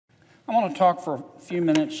I want to talk for a few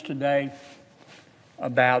minutes today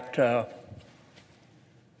about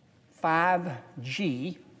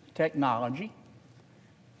 5G technology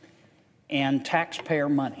and taxpayer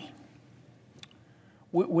money.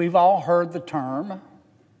 We've all heard the term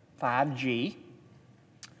 5G.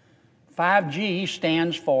 5G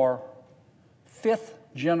stands for fifth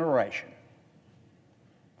generation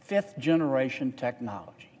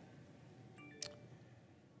technology.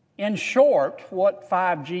 In short, what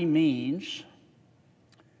 5G means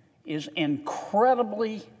is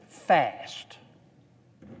incredibly fast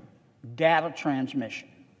data transmission.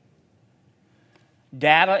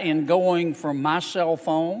 Data in going from my cell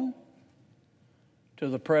phone to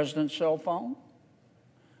the president's cell phone,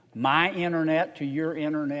 my internet to your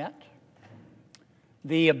internet,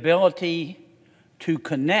 the ability to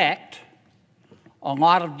connect a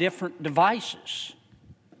lot of different devices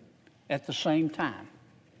at the same time.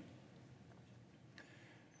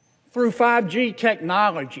 Through 5G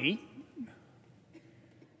technology,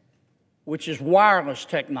 which is wireless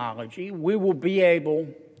technology, we will be able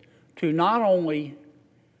to not only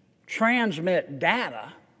transmit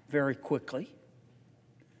data very quickly,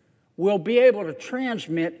 we'll be able to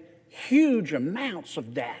transmit huge amounts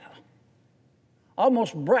of data,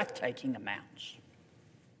 almost breathtaking amounts.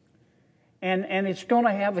 And it's going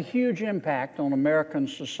to have a huge impact on American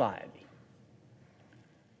society.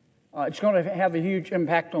 It's going to have a huge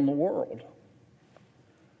impact on the world.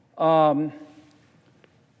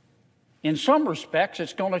 In some respects,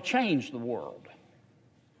 it's going to change the world.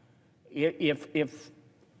 If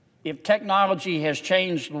technology has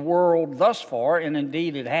changed the world thus far, and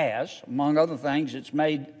indeed it has, among other things, it's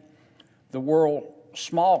made the world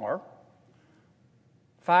smaller,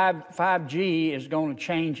 5G is going to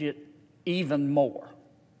change it even more.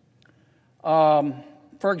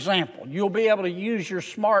 For example, you'll be able to use your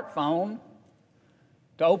smartphone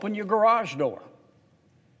to open your garage door.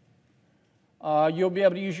 You'll be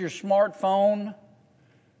able to use your smartphone,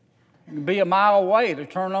 be a mile away to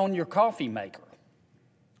turn on your coffee maker.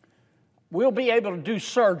 We'll be able to do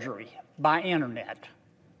surgery by internet.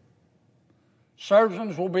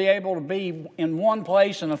 Surgeons will be able to be in one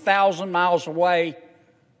place and 1,000 miles away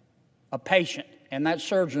a patient, and that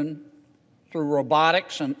surgeon, through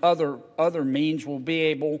robotics and other means, will be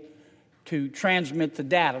able to transmit the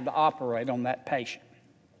data to operate on that patient.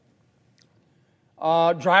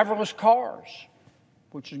 Driverless cars,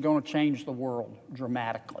 which is going to change the world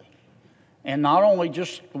dramatically. And not only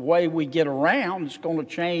just the way we get around, it's going to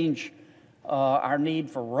change our need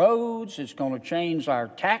for roads, it's going to change our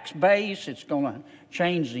tax base, it's going to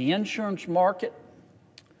change the insurance market.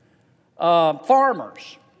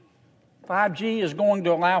 Farmers. 5G is going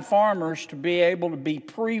to allow farmers to be able to be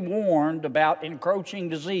pre-warned about encroaching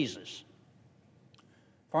diseases.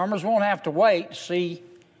 Farmers won't have to wait to see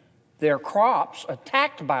their crops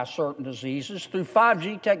attacked by certain diseases. Through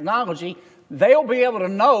 5G technology, they'll be able to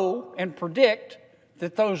know and predict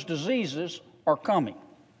that those diseases are coming.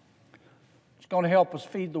 It's going to help us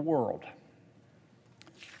feed the world.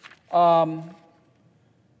 5G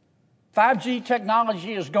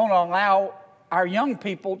technology is going to allow our young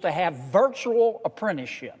people to have virtual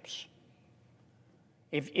apprenticeships.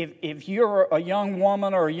 If you're a young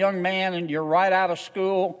woman or a young man and you're right out of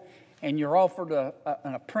school and you're offered an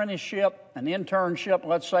apprenticeship, an internship,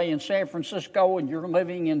 let's say in San Francisco, and you're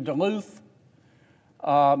living in Duluth,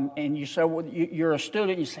 and you say, well, you're a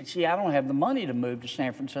student, you say, see, I don't have the money to move to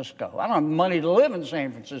San Francisco. I don't have the money to live in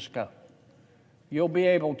San Francisco. You'll be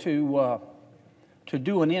able to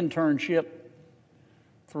do an internship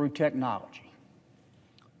through technology.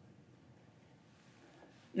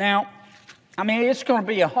 Now, I mean, it's going to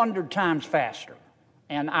be 100 times faster.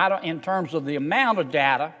 And in terms of the amount of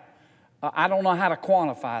data, I don't know how to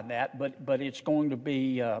quantify that, but it's going to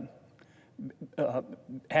be have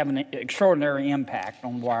an extraordinary impact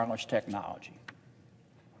on wireless technology.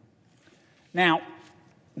 Now,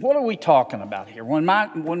 what are we talking about here? When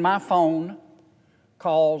my phone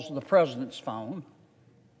calls the president's phone,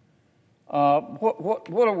 what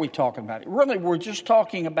are we talking about? Really, we're just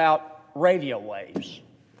talking about radio waves.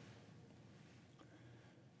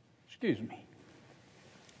 Excuse me.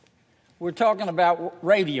 We're talking about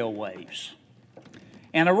radio waves.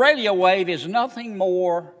 And a radio wave is nothing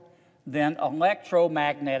more than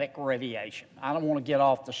electromagnetic radiation. I don't want to get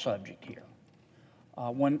off the subject here.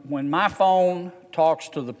 When my phone talks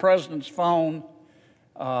to the president's phone,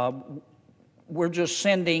 we're just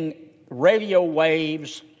sending radio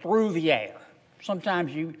waves through the air.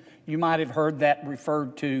 Sometimes you might have heard that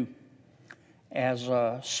referred to as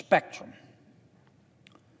a spectrum.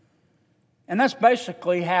 And that's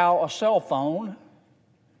basically how a cell phone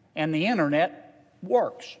and the internet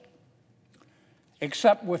works.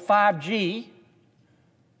 except with 5G,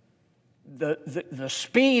 the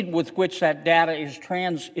speed with which that data is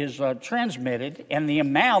transmitted and the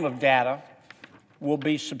amount of data will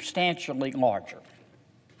be substantially larger.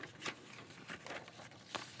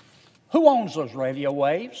 Who owns those radio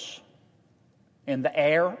waves in the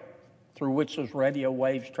air through which those radio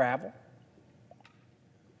waves travel?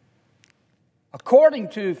 According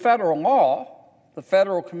to federal law, the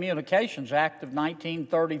Federal Communications Act of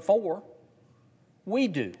 1934, we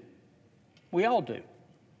do. We all do.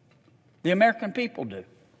 The American people do.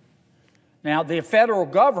 Now, the federal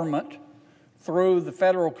government, through the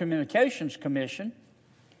Federal Communications Commission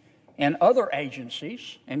and other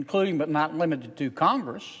agencies, including but not limited to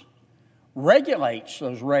Congress, regulates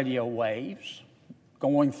those radio waves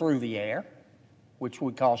going through the air, which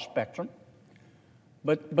we call spectrum.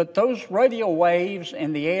 But those radio waves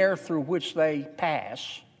and the air through which they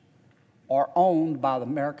pass are owned by the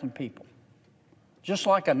American people, just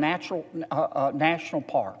like a national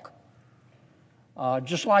park,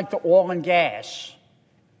 just like the oil and gas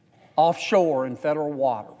offshore in federal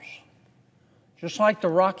waters, just like the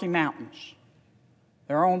Rocky Mountains.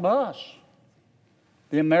 They're owned by us,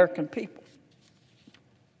 the American people.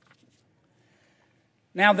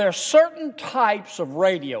 Now, there are certain types of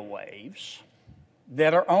radio waves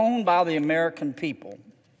that are owned by the American people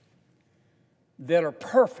that are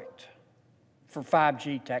perfect for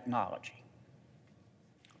 5G technology.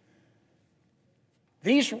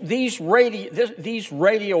 These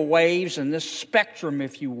radio waves and this spectrum,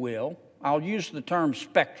 if you will, I'll use the term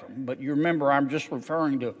spectrum, but you remember I'm just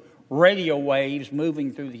referring to radio waves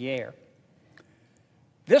moving through the air.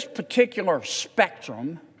 This particular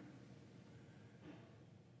spectrum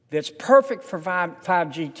that's perfect for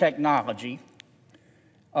 5G technology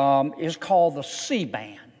is called the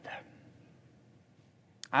C-band.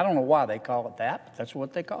 I don't know why they call it that, but that's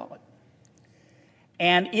what they call it.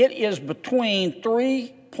 And it is between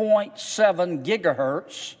 3.7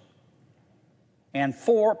 gigahertz and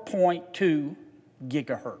 4.2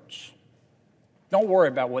 gigahertz. Don't worry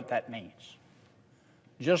about what that means.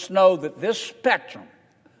 Just know that this spectrum,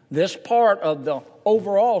 this part of the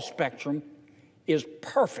overall spectrum, is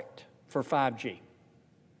perfect for 5G.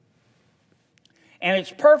 And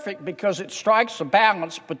it's perfect because it strikes a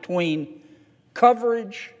balance between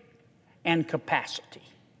coverage and capacity.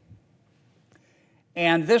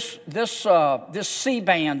 And this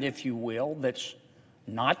C-band, if you will, that's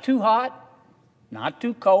not too hot, not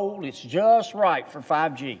too cold, it's just right for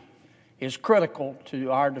 5G, is critical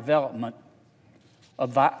to our development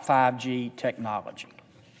of 5G technology.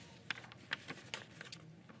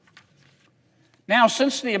 Now,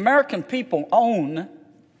 since the American people own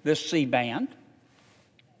this C-band,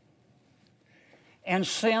 and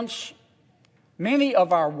since many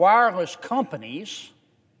of our wireless companies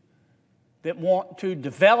that want to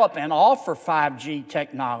develop and offer 5G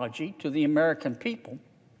technology to the American people,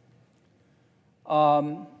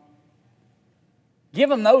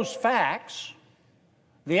 given those facts,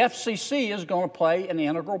 the FCC is going to play an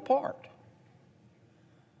integral part.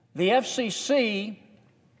 The FCC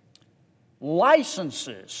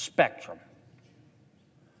licenses spectrum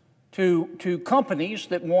to companies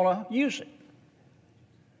that want to use it.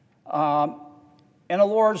 In other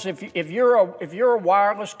words, if you're a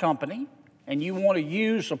wireless company and you want to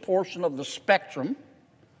use a portion of the spectrum,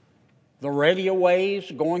 the radio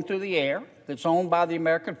waves going through the air that's owned by the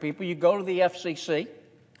American people, you go to the FCC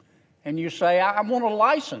and you say, I want to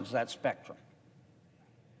license that spectrum,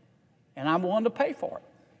 and I'm willing to pay for it.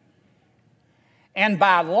 And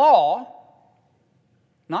by law,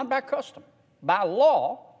 not by custom, by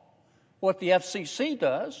law, what the FCC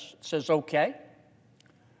does, it says, okay,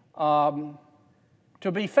 to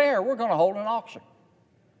be fair, we're going to hold an auction.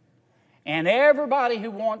 And everybody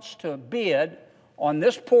who wants to bid on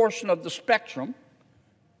this portion of the spectrum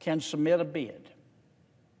can submit a bid.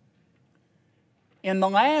 In the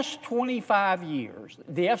last 25 years,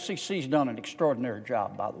 the FCC's done an extraordinary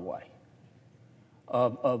job, by the way,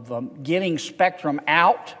 of getting spectrum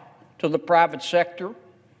out to the private sector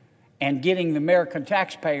and getting the American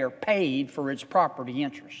taxpayer paid for its property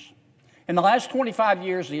interests. In the last 25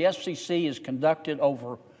 years, the FCC has conducted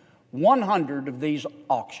over 100 of these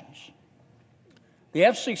auctions. The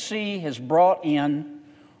FCC has brought in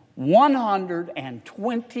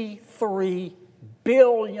 $123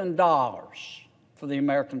 billion for the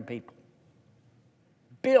American people.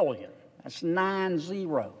 Billion. That's 9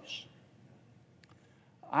 zeros.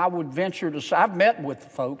 I would venture to say, I've met with the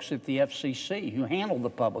folks at the FCC who handle the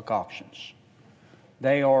public auctions.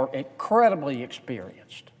 They are incredibly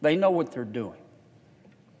experienced. They know what they're doing.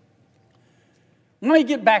 Let me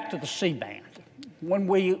get back to the C-band. When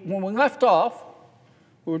we left off,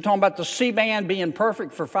 We were talking about the C-band being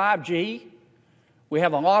perfect for 5G. We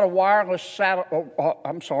have a lot of wireless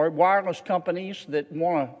companies that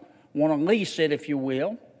want to lease it, if you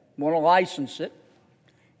will, want to license it,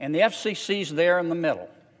 and the FCC's there in the middle.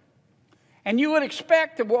 And you would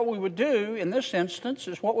expect that what we would do in this instance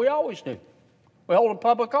is what we always do. We hold a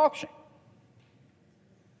public auction.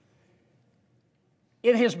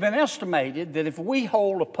 It has been estimated that if we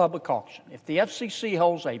hold a public auction, if the FCC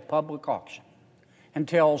holds a public auction and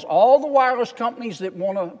tells all the wireless companies that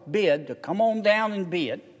want to bid to come on down and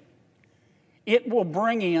bid, it will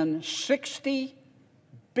bring in $60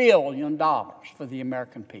 billion for the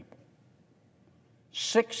American people.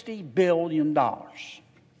 $60 billion.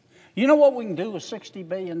 You know what we can do with $60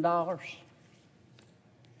 billion?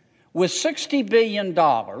 With $60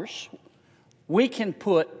 billion, we can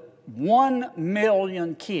put 1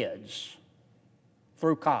 million kids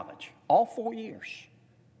through college, all 4 years.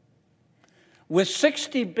 With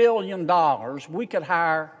 $60 billion, we could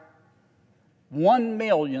hire 1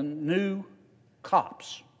 million new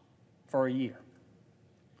cops for a year.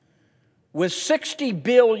 With $60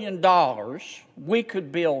 billion, we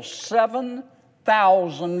could build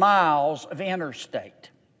 7,000 miles of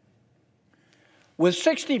interstate. With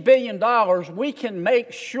 $60 billion, we can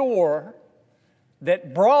make sure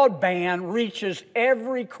that broadband reaches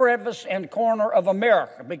every crevice and corner of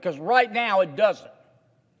America, because right now it doesn't.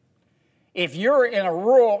 If you're in a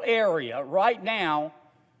rural area right now,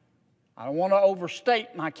 I don't want to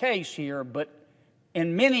overstate my case here, but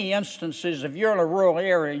in many instances, if you're in a rural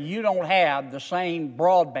area, you don't have the same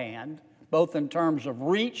broadband, both in terms of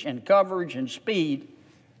reach and coverage and speed,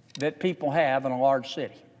 that people have in a large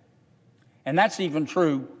city. And that's even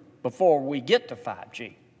true before we get to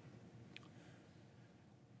 5G.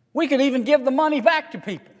 We could even give the money back to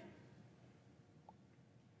people.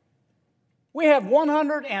 We have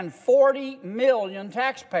 140 million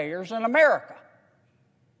taxpayers in America.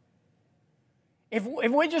 If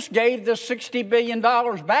we just gave this $60 billion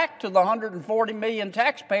back to the 140 million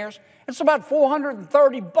taxpayers, it's about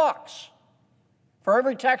 $430 for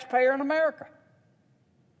every taxpayer in America.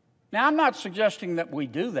 Now, I'm not suggesting that we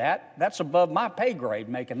do that. That's above my pay grade,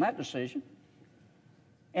 making that decision.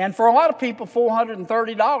 And for a lot of people,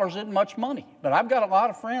 $430 isn't much money. But I've got a lot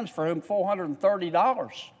of friends for whom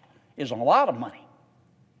 $430 is a lot of money.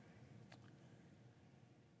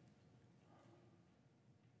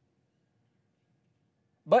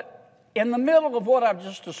 But in the middle of what I've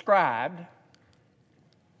just described,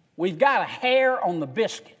 we've got a hair on the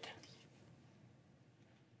biscuit.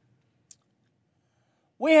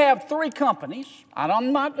 We have 3 companies, and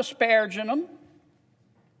I'm not disparaging them.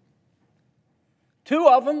 2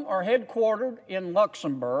 of them are headquartered in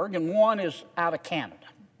Luxembourg, and 1 is out of Canada.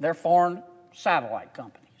 They're foreign satellite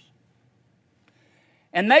companies.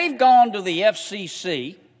 And they've gone to the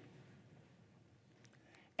FCC,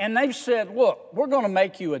 and they've said, look, we're going to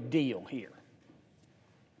make you a deal here.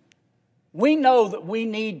 We know that we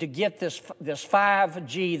need to get this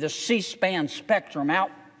 5G, the C-SPAN spectrum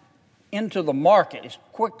out into the market as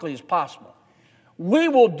quickly as possible. We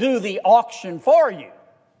will do the auction for you.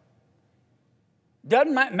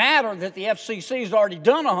 Doesn't matter that the FCC has already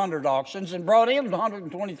done 100 auctions and brought in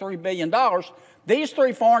 $123 billion. These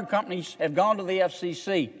 3 foreign companies have gone to the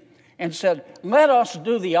FCC and said, let us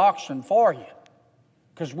do the auction for you,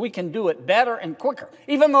 because we can do it better and quicker,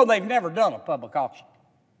 even though they've never done a public auction.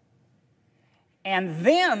 And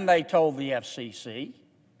then they told the FCC,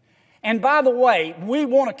 and by the way, we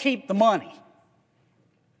want to keep the money.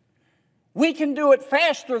 We can do it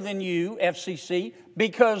faster than you, FCC,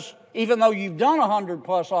 because even though you've done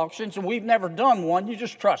 100+ auctions and we've never done one, you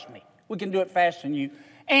just trust me. We can do it faster than you.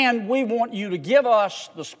 And we want you to give us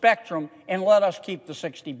the spectrum and let us keep the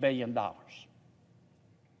 $60 billion.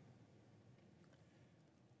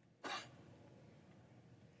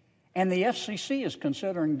 And the FCC is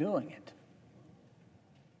considering doing it.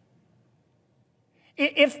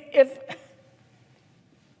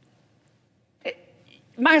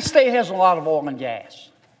 My state has a lot of oil and gas.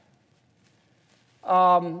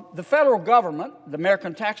 The federal government, the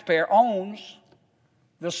American taxpayer, owns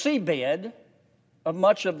the seabed of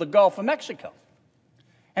much of the Gulf of Mexico.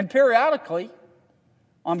 And periodically,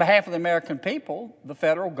 on behalf of the American people, the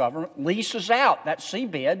federal government leases out that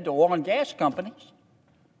seabed to oil and gas companies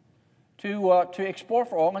to explore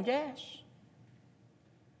for oil and gas.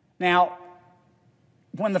 Now,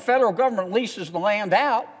 when the federal government leases the land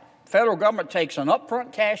out, the federal government takes an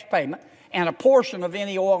upfront cash payment and a portion of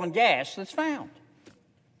any oil and gas that's found.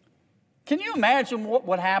 Can you imagine what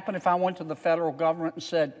would happen if I went to the federal government and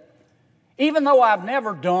said, even though I've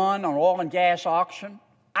never done an oil and gas auction,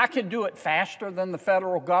 I can do it faster than the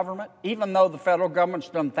federal government, even though the federal government's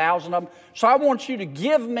done thousands of them. So I want you to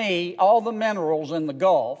give me all the minerals in the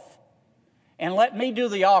Gulf and let me do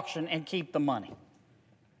the auction and keep the money.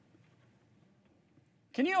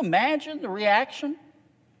 Can you imagine the reaction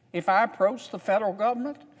if I approached the federal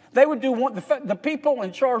government? They would do the people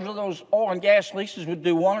in charge of those oil and gas leases would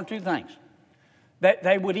do one or two things.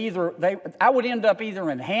 I would end up either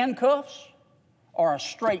in handcuffs or a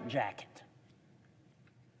straitjacket.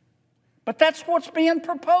 But that's what's being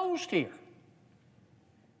proposed here.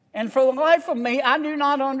 And for the life of me, I do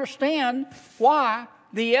not understand why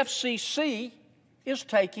the FCC is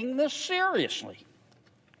taking this seriously.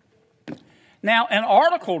 Now, an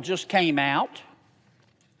article just came out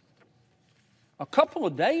a couple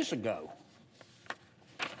of days ago.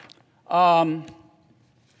 I'll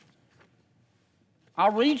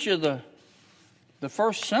read you the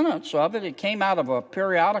first sentence of it. It came out of a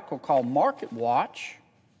periodical called Market Watch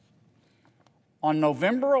on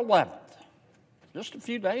November 11th, just a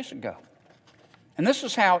few days ago. And this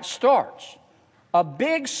is how it starts. A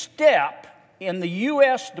big step in the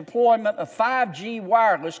U.S. deployment of 5G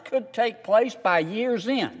wireless could take place by year's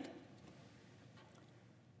end,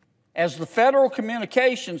 as the Federal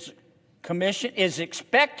Communications Commission is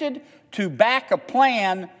expected to back a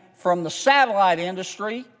plan from the satellite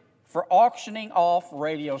industry for auctioning off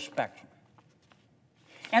radio spectrum.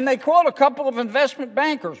 And they quote a couple of investment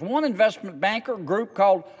bankers. One investment banker group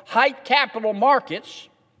called Height Capital Markets,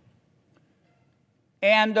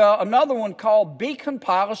 and another one called Beacon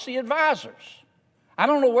Policy Advisors. I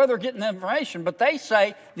don't know where they're getting the information, but they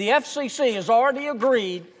say the FCC has already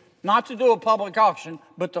agreed not to do a public auction,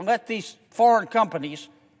 but to let these foreign companies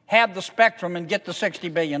have the spectrum and get the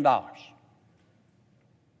 $60 billion.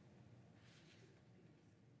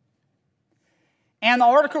 And the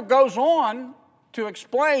article goes on to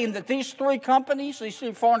explain that these three companies, these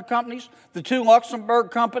three foreign companies, the two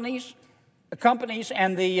Luxembourg companies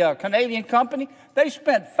and the Canadian company, they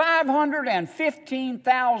spent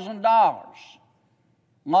 $515,000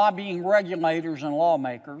 lobbying regulators and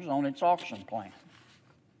lawmakers on its auction plan.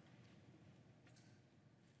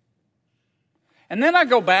 And then I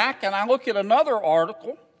go back and I look at another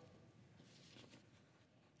article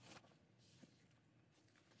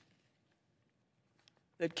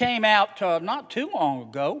that came out not too long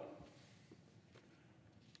ago.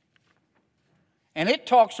 And it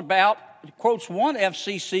talks about, it quotes one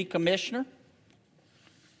FCC commissioner.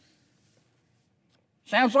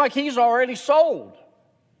 Sounds like he's already sold.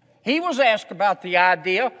 He was asked about the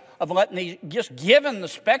idea of just giving the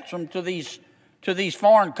spectrum to these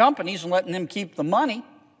foreign companies and letting them keep the money.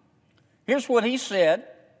 Here's what he said.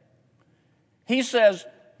 He says,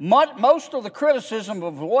 most of the criticism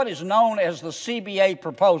of what is known as the CBA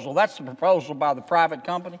proposal, that's the proposal by the private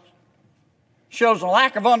companies, shows a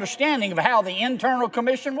lack of understanding of how the internal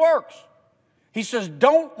commission works. He says,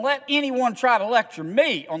 don't let anyone try to lecture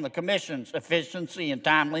me on the commission's efficiency and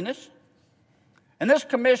timeliness. And this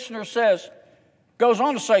commissioner goes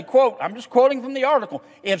on to say, quote, I'm just quoting from the article,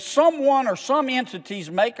 if someone or some entities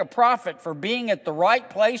make a profit for being at the right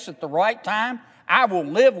place at the right time, I will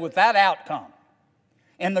live with that outcome.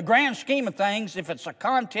 In the grand scheme of things, if it's a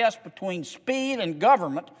contest between speed and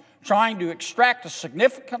government trying to extract a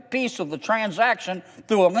significant piece of the transaction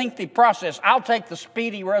through a lengthy process, I'll take the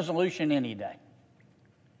speedy resolution any day.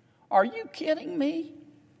 Are you kidding me?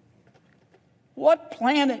 What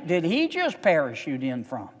planet did he just parachute in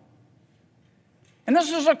from? And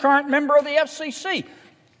this is a current member of the FCC.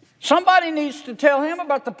 Somebody needs to tell him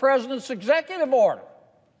about the president's executive order.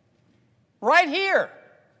 Right here.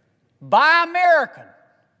 Buy American.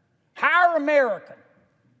 Hire American.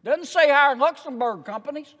 Doesn't say hire Luxembourg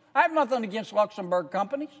companies. I have nothing against Luxembourg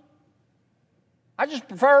companies. I just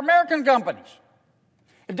prefer American companies.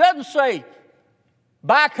 It doesn't say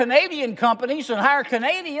buy Canadian companies and hire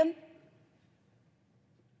Canadian.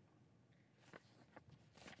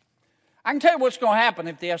 I can tell you what's going to happen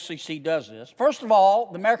if the FCC does this. First of all,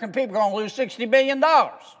 the American people are going to lose $60 billion.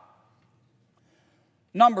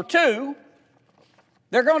 Number two,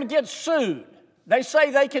 they're going to get sued. They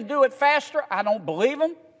say they can do it faster. I don't believe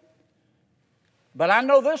them. But I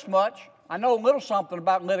know this much. I know a little something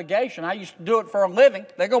about litigation. I used to do it for a living.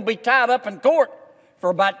 They're going to be tied up in court for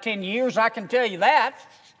about 10 years, I can tell you that,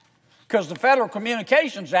 because the Federal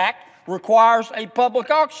Communications Act requires a public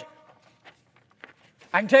auction.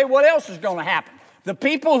 I can tell you what else is going to happen. The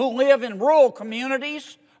people who live in rural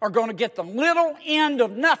communities are going to get the little end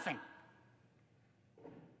of nothing,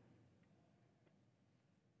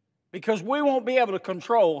 because we won't be able to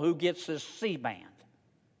control who gets this C-band.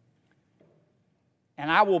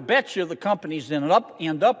 And I will bet you the companies that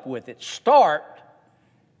end up with it start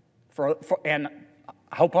and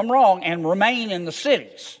I hope I'm wrong, and remain in the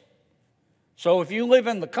cities. So if you live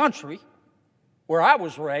in the country where I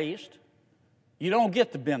was raised, you don't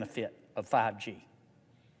get the benefit of 5G.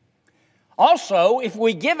 Also, if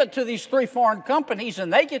we give it to these 3 foreign companies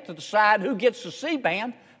and they get to decide who gets the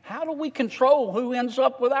C-band, how do we control who ends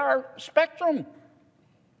up with our spectrum?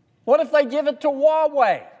 What if they give it to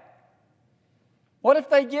Huawei? What if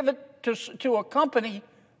they give it to a company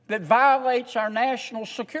that violates our national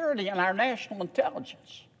security and our national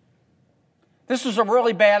intelligence? This is a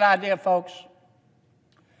really bad idea, folks.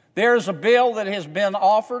 There is a bill that has been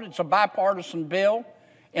offered. It's a bipartisan bill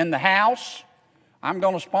in the House. I'm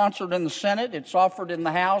going to sponsor it in the Senate. It's offered in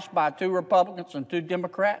the House by 2 Republicans and 2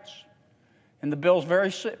 Democrats. And the bill's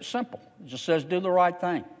very simple. It just says do the right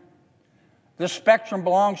thing. This spectrum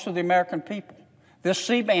belongs to the American people. This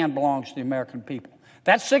C-band belongs to the American people.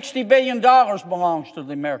 That $60 billion belongs to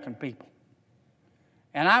the American people.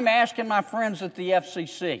 And I'm asking my friends at the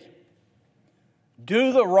FCC,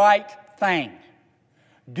 do the right thing.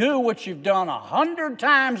 Do what you've done 100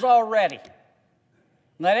 times already.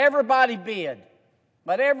 Let everybody bid.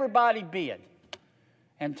 Let everybody bid.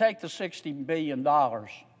 And take the $60 billion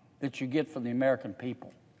that you get from the American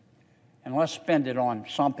people, and let's spend it on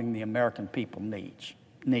something the American people need.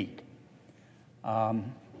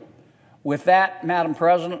 With that, Madam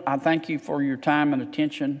President, I thank you for your time and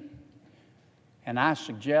attention, and I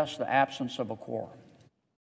suggest the absence of a quorum.